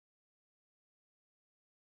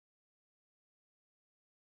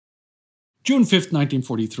June 5th,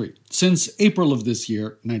 1943. Since April of this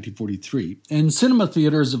year, 1943, in cinema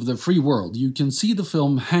theaters of the free world, you can see the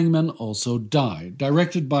film Hangmen Also Die,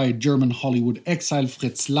 directed by German Hollywood exile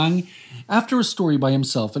Fritz Lang, after a story by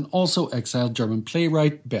himself and also exiled German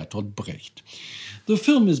playwright Bertolt Brecht. The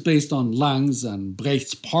film is based on Lang's and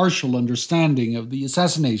Brecht's partial understanding of the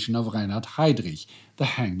assassination of Reinhard Heydrich, the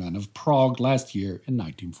hangman of Prague, last year in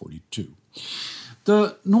 1942.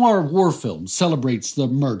 The noir war film celebrates the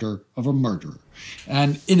murder of a murderer,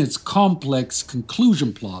 and in its complex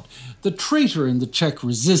conclusion plot, the traitor in the Czech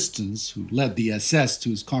resistance, who led the SS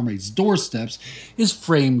to his comrades' doorsteps, is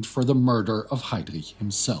framed for the murder of Heydrich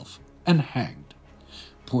himself, and hanged.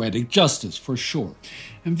 Poetic justice, for sure,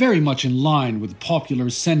 and very much in line with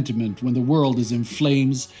popular sentiment when the world is in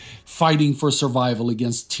flames, fighting for survival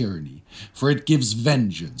against tyranny, for it gives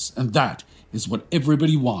vengeance, and that is what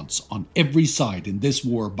everybody wants on every side in this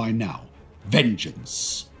war by now.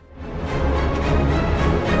 Vengeance.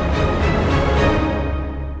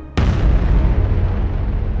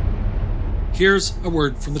 Here's a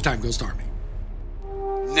word from the Time Ghost Army.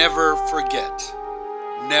 Never forget.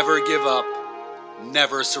 Never give up.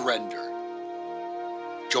 Never surrender.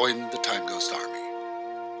 Join the Time Ghost Army.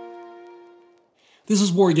 This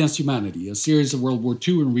is War Against Humanity, a series of World War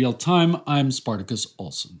II in real time. I'm Spartacus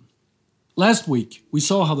Olsson. Last week, we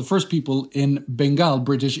saw how the first people in Bengal,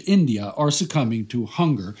 British India, are succumbing to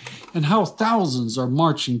hunger, and how thousands are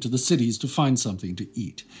marching to the cities to find something to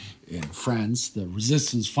eat. In France, the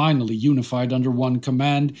resistance finally unified under one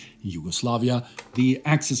command. In Yugoslavia, the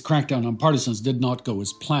Axis crackdown on partisans did not go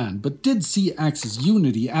as planned, but did see Axis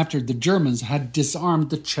unity after the Germans had disarmed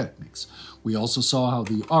the Chetniks. We also saw how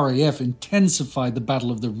the RAF intensified the Battle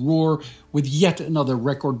of the Ruhr with yet another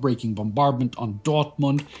record-breaking bombardment on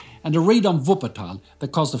Dortmund and a raid on Wuppertal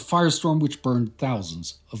that caused a firestorm which burned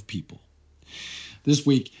thousands of people. This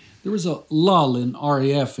week, there was a lull in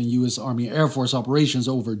RAF and U.S. Army Air Force operations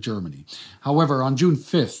over Germany. However, on June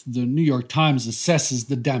 5th, the New York Times assesses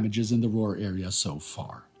the damages in the Ruhr area so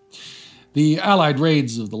far. The Allied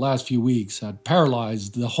raids of the last few weeks had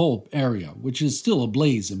paralyzed the whole area, which is still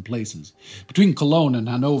ablaze in places. Between Cologne and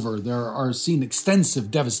Hanover, there are seen extensive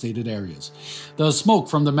devastated areas. The smoke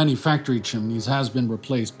from the many factory chimneys has been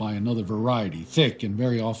replaced by another variety, thick and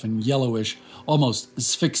very often yellowish, almost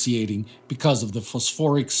asphyxiating because of the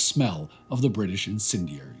phosphoric smell of the British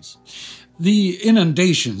incendiaries. The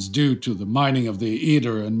inundations due to the mining of the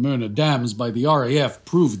Eder and Möhne dams by the RAF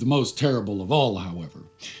proved the most terrible of all, however.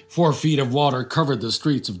 4 feet of water covered the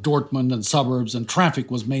streets of Dortmund and suburbs, and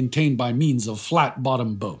traffic was maintained by means of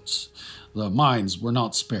flat-bottom boats. The mines were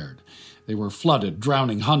not spared. They were flooded,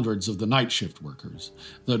 drowning hundreds of the night shift workers.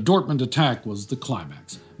 The Dortmund attack was the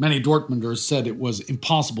climax. Many Dortmunders said it was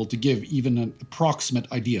impossible to give even an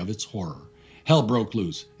approximate idea of its horror. Hell broke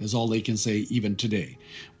loose, is all they can say even today.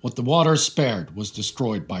 What the water spared was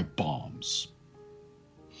destroyed by bombs.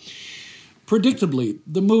 Predictably,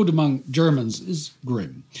 the mood among Germans is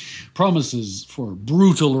grim. Promises for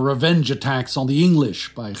brutal revenge attacks on the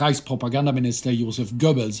English by Reichspropagandaminister Joseph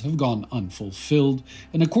Goebbels have gone unfulfilled,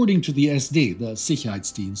 and according to the SD, the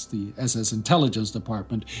Sicherheitsdienst, the SS intelligence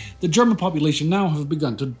department, the German population now have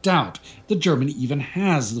begun to doubt that Germany even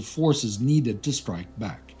has the forces needed to strike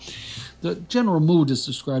back. The general mood is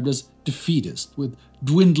described as defeatist, with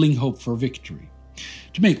dwindling hope for victory.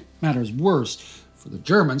 To make matters worse, for the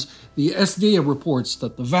Germans, the SD reports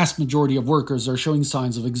that the vast majority of workers are showing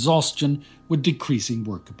signs of exhaustion with decreasing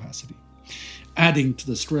work capacity. Adding to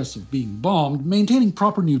the stress of being bombed, maintaining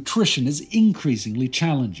proper nutrition is increasingly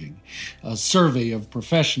challenging. A survey of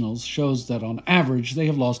professionals shows that on average they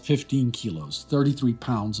have lost 15 kilos, 33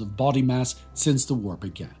 pounds of body mass since the war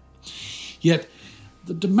began. Yet,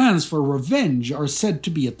 the demands for revenge are said to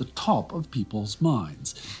be at the top of people's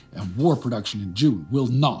minds, and war production in June will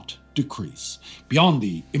not decrease. Beyond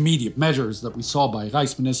the immediate measures that we saw by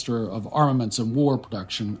Reichsminister of Armaments and War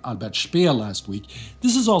Production Albert Speer last week,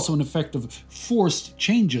 this is also an effect of forced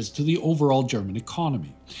changes to the overall German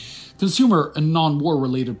economy. Consumer and non-war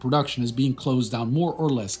related production is being closed down more or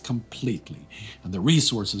less completely, and the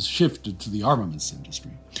resources shifted to the armaments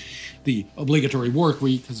industry. The obligatory work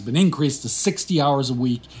week has been increased to 60 hours a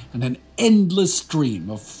week, and an endless stream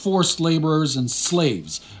of forced laborers and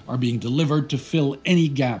slaves are being delivered to fill any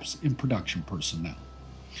gaps in production personnel.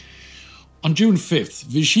 On June 5th,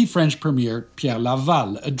 Vichy French Premier Pierre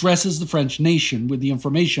Laval addresses the French nation with the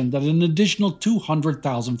information that an additional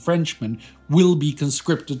 200,000 Frenchmen will be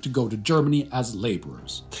conscripted to go to Germany as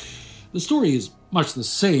laborers. The story is much the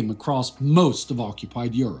same across most of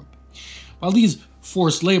occupied Europe. While these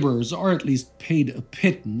forced laborers are at least paid a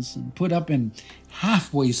pittance and put up in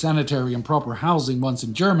halfway sanitary and proper housing once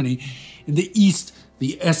in Germany, in the East,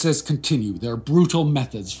 the SS continue their brutal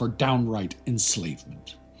methods for downright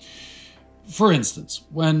enslavement. For instance,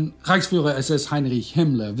 when Reichsführer SS Heinrich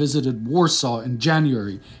Himmler visited Warsaw in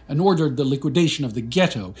January and ordered the liquidation of the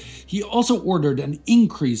ghetto, he also ordered an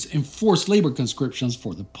increase in forced labor conscriptions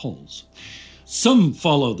for the Poles. Some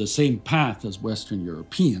follow the same path as Western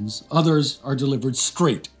Europeans, others are delivered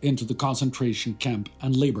straight into the concentration camp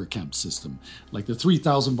and labor camp system, like the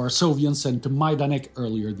 3,000 Varsovians sent to Majdanek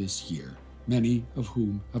earlier this year, many of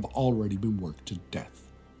whom have already been worked to death.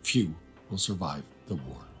 Few will survive the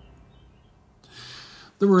war.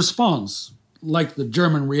 The response, like the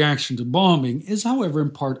German reaction to bombing, is however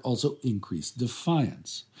in part also increased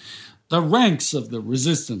defiance. The ranks of the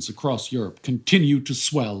resistance across Europe continue to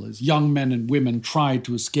swell as young men and women try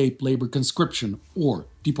to escape labor conscription or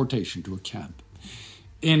deportation to a camp.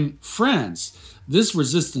 In France, this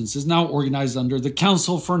resistance is now organized under the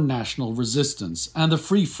Council for National Resistance, and the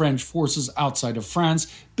Free French forces outside of France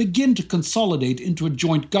begin to consolidate into a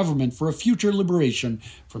joint government for a future liberation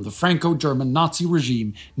from the Franco-German Nazi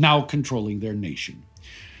regime now controlling their nation.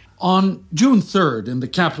 On June 3rd, in the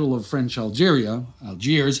capital of French Algeria,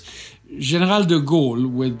 Algiers, General de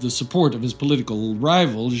Gaulle, with the support of his political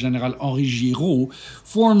rival, General Henri Giraud,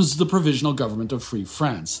 forms the Provisional Government of Free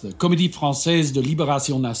France, the Comédie Française de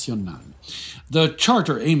Libération Nationale. The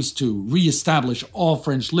charter aims to re-establish all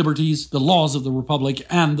French liberties, the laws of the Republic,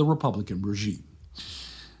 and the Republican regime.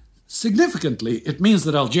 Significantly, it means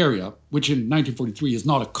that Algeria, which in 1943 is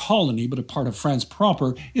not a colony but a part of France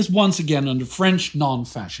proper, is once again under French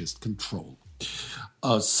non-fascist control.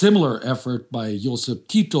 A similar effort by Josip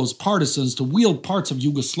Tito's partisans to wield parts of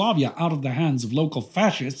Yugoslavia out of the hands of local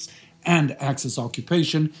fascists and Axis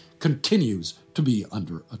occupation continues to be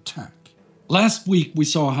under attack. Last week we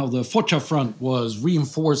saw how the Focha front was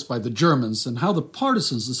reinforced by the Germans and how the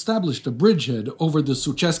partisans established a bridgehead over the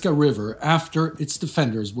Suceska River after its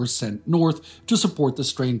defenders were sent north to support the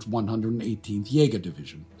strange 118th Jäger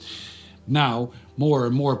Division. Now, more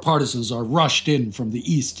and more partisans are rushed in from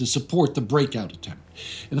the east to support the breakout attempt.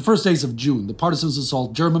 In the first days of June, the partisans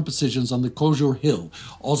assault German positions on the Kojur Hill,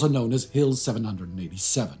 also known as Hill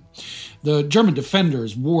 787. The German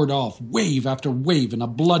defenders ward off wave after wave in a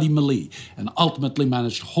bloody melee and ultimately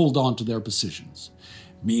manage to hold on to their positions.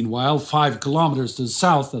 Meanwhile, 5 kilometers to the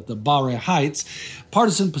south at the Bare Heights,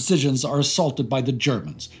 partisan positions are assaulted by the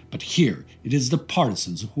Germans, but here it is the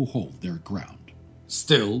partisans who hold their ground.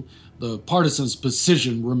 Still, the partisans'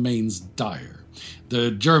 position remains dire. The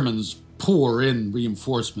Germans pour in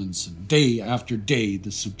reinforcements, and day after day the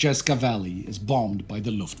Suceska Valley is bombed by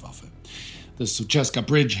the Luftwaffe. The Suceska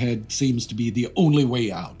bridgehead seems to be the only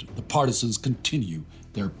way out. The partisans continue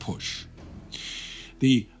their push.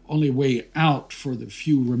 The only way out for the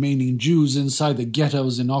few remaining Jews inside the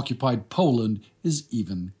ghettos in occupied Poland is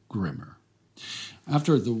even grimmer.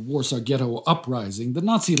 After the Warsaw Ghetto uprising, the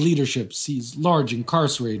Nazi leadership sees large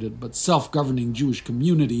incarcerated but self-governing Jewish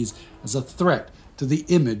communities as a threat to the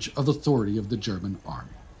image of authority of the German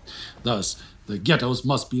army. Thus, the ghettos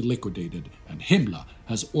must be liquidated, and Himmler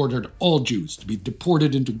has ordered all Jews to be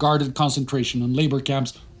deported into guarded concentration and labor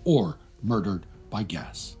camps or murdered by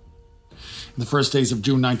gas. In the first days of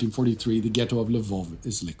June 1943, the ghetto of Lvov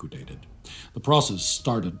is liquidated. The process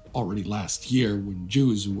started already last year when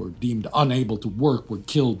Jews who were deemed unable to work were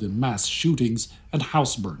killed in mass shootings and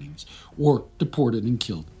house burnings, or deported and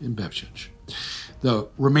killed in Bebchich. The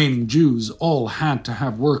remaining Jews all had to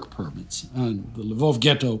have work permits, and the Lvov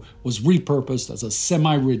ghetto was repurposed as a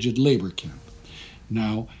semi-rigid labor camp.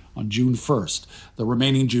 Now, on June 1st, the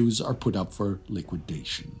remaining Jews are put up for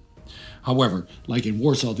liquidation. However, like in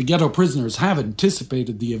Warsaw, the ghetto prisoners have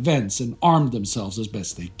anticipated the events and armed themselves as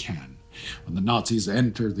best they can. When the Nazis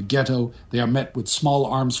enter the ghetto, they are met with small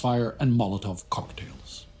arms fire and Molotov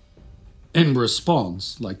cocktails. In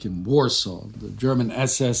response, like in Warsaw, the German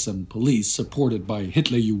SS and police, supported by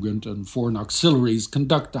Hitlerjugend and foreign auxiliaries,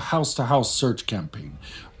 conduct a house-to-house search campaign,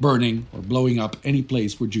 burning or blowing up any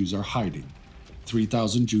place where Jews are hiding.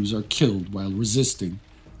 3,000 Jews are killed while resisting,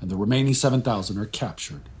 and the remaining 7,000 are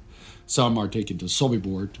captured. Some are taken to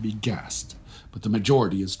Sobibor to be gassed, but the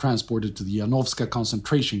majority is transported to the Janowska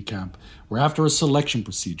concentration camp, where after a selection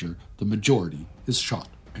procedure, the majority is shot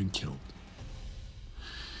and killed.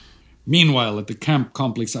 Meanwhile, at the camp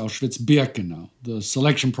complex Auschwitz-Birkenau, the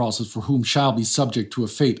selection process for whom shall be subject to a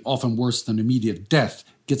fate often worse than immediate death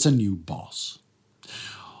gets a new boss.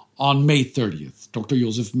 On May 30th, Dr.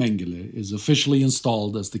 Josef Mengele is officially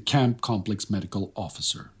installed as the camp complex medical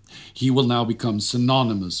officer. He will now become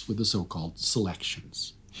synonymous with the so-called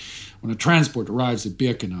selections. When a transport arrives at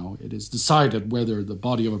Birkenau, it is decided whether the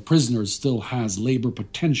body of a prisoner still has labor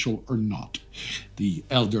potential or not. The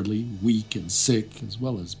elderly, weak and sick, as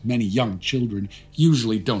well as many young children,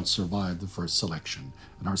 usually don't survive the first selection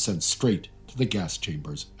and are sent straight to the gas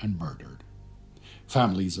chambers and murdered.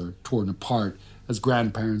 Families are torn apart as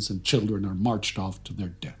grandparents and children are marched off to their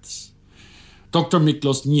deaths. Dr.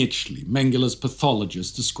 Miklos Neidell, Mengele's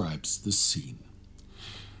pathologist, describes the scene.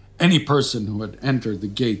 Any person who had entered the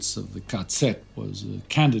gates of the KZ was a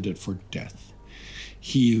candidate for death.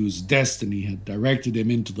 He whose destiny had directed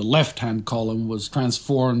him into the left-hand column was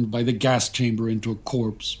transformed by the gas chamber into a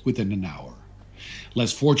corpse within an hour.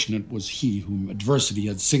 Less fortunate was he whom adversity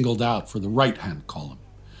had singled out for the right-hand column.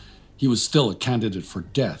 He was still a candidate for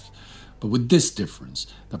death, but with this difference,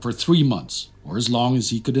 that for 3 months, or as long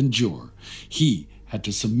as he could endure, he had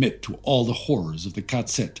to submit to all the horrors of the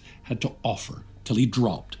KZ had to offer till he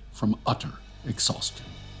dropped from utter exhaustion.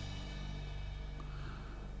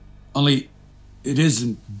 Only it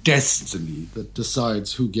isn't destiny that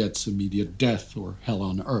decides who gets immediate death or hell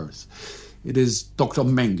on earth. It is Dr.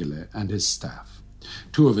 Mengele and his staff.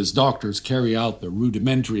 2 of his doctors carry out the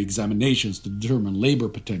rudimentary examinations to determine labor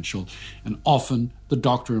potential, and often the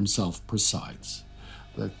doctor himself presides.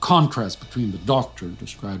 The contrast between the doctor,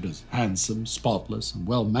 described as handsome, spotless, and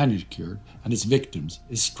well-manicured, and his victims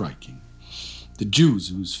is striking. The Jews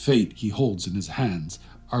whose fate he holds in his hands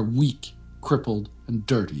are weak, crippled, and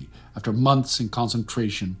dirty after months in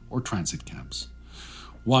concentration or transit camps.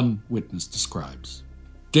 One witness describes,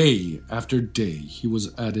 "Day after day he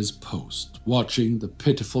was at his post, watching the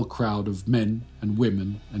pitiful crowd of men and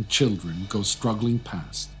women and children go struggling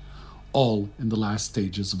past, all in the last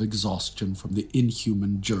stages of exhaustion from the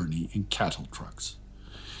inhuman journey in cattle trucks.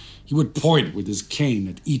 He would point with his cane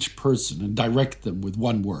at each person and direct them with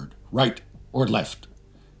one word, right or left.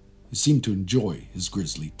 He seemed to enjoy his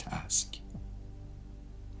grisly task."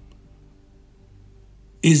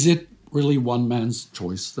 Is it really one man's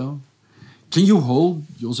choice, though? Can you hold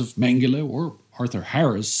Josef Mengele or Arthur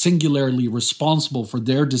Harris singularly responsible for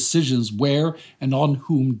their decisions where and on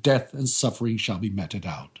whom death and suffering shall be meted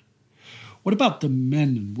out? What about the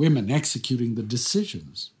men and women executing the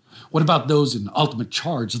decisions? What about those in ultimate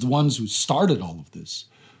charge, the ones who started all of this?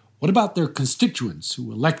 What about their constituents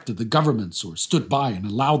who elected the governments or stood by and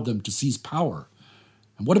allowed them to seize power?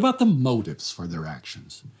 And what about the motives for their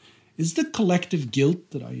actions? Is the collective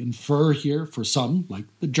guilt that I infer here for some, like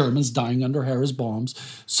the Germans dying under Harris bombs,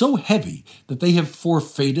 so heavy that they have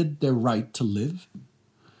forfeited their right to live?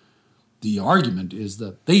 The argument is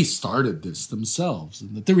that they started this themselves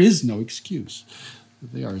and that there is no excuse.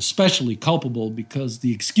 They are especially culpable because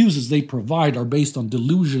the excuses they provide are based on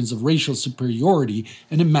delusions of racial superiority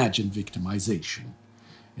and imagined victimization.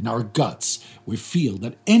 In our guts, we feel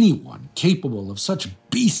that anyone capable of such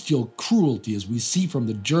bestial cruelty as we see from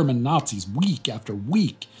the German Nazis week after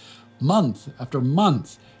week, month after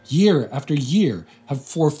month, year after year, have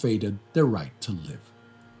forfeited their right to live.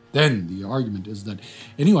 Then the argument is that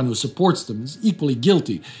anyone who supports them is equally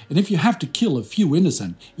guilty, and if you have to kill a few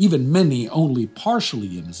innocent, even many only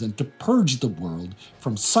partially innocent, to purge the world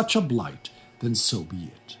from such a blight, then so be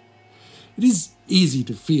it. It is easy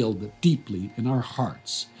to feel that deeply in our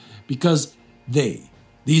hearts, because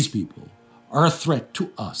these people, are a threat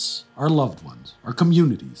to us, our loved ones, our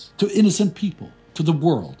communities, to innocent people, to the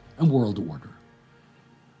world and world order.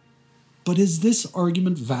 But is this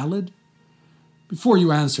argument valid? Before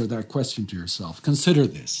you answer that question to yourself, consider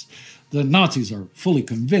this. The Nazis are fully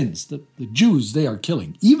convinced that the Jews they are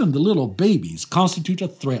killing, even the little babies, constitute a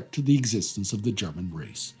threat to the existence of the German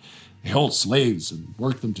race. They hold slaves and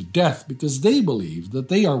work them to death because they believe that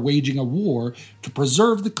they are waging a war to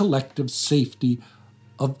preserve the collective safety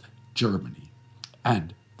of Germany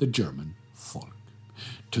and the German folk.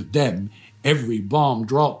 To them, every bomb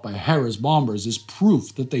dropped by Harris bombers is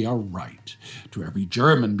proof that they are right. To every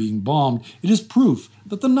German being bombed, it is proof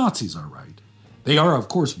that the Nazis are right. They are, of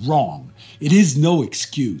course, wrong. It is no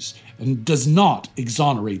excuse and does not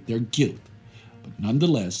exonerate their guilt. But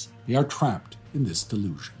nonetheless, they are trapped in this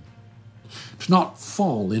delusion. To not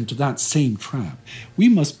fall into that same trap, we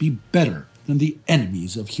must be better than the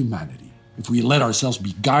enemies of humanity. If we let ourselves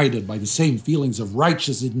be guided by the same feelings of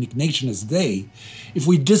righteous indignation as they, if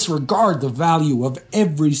we disregard the value of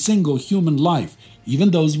every single human life,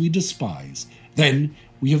 even those we despise, then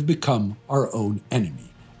we have become our own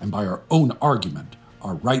enemy, and by our own argument,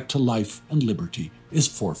 our right to life and liberty is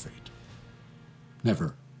forfeit.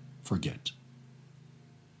 Never forget.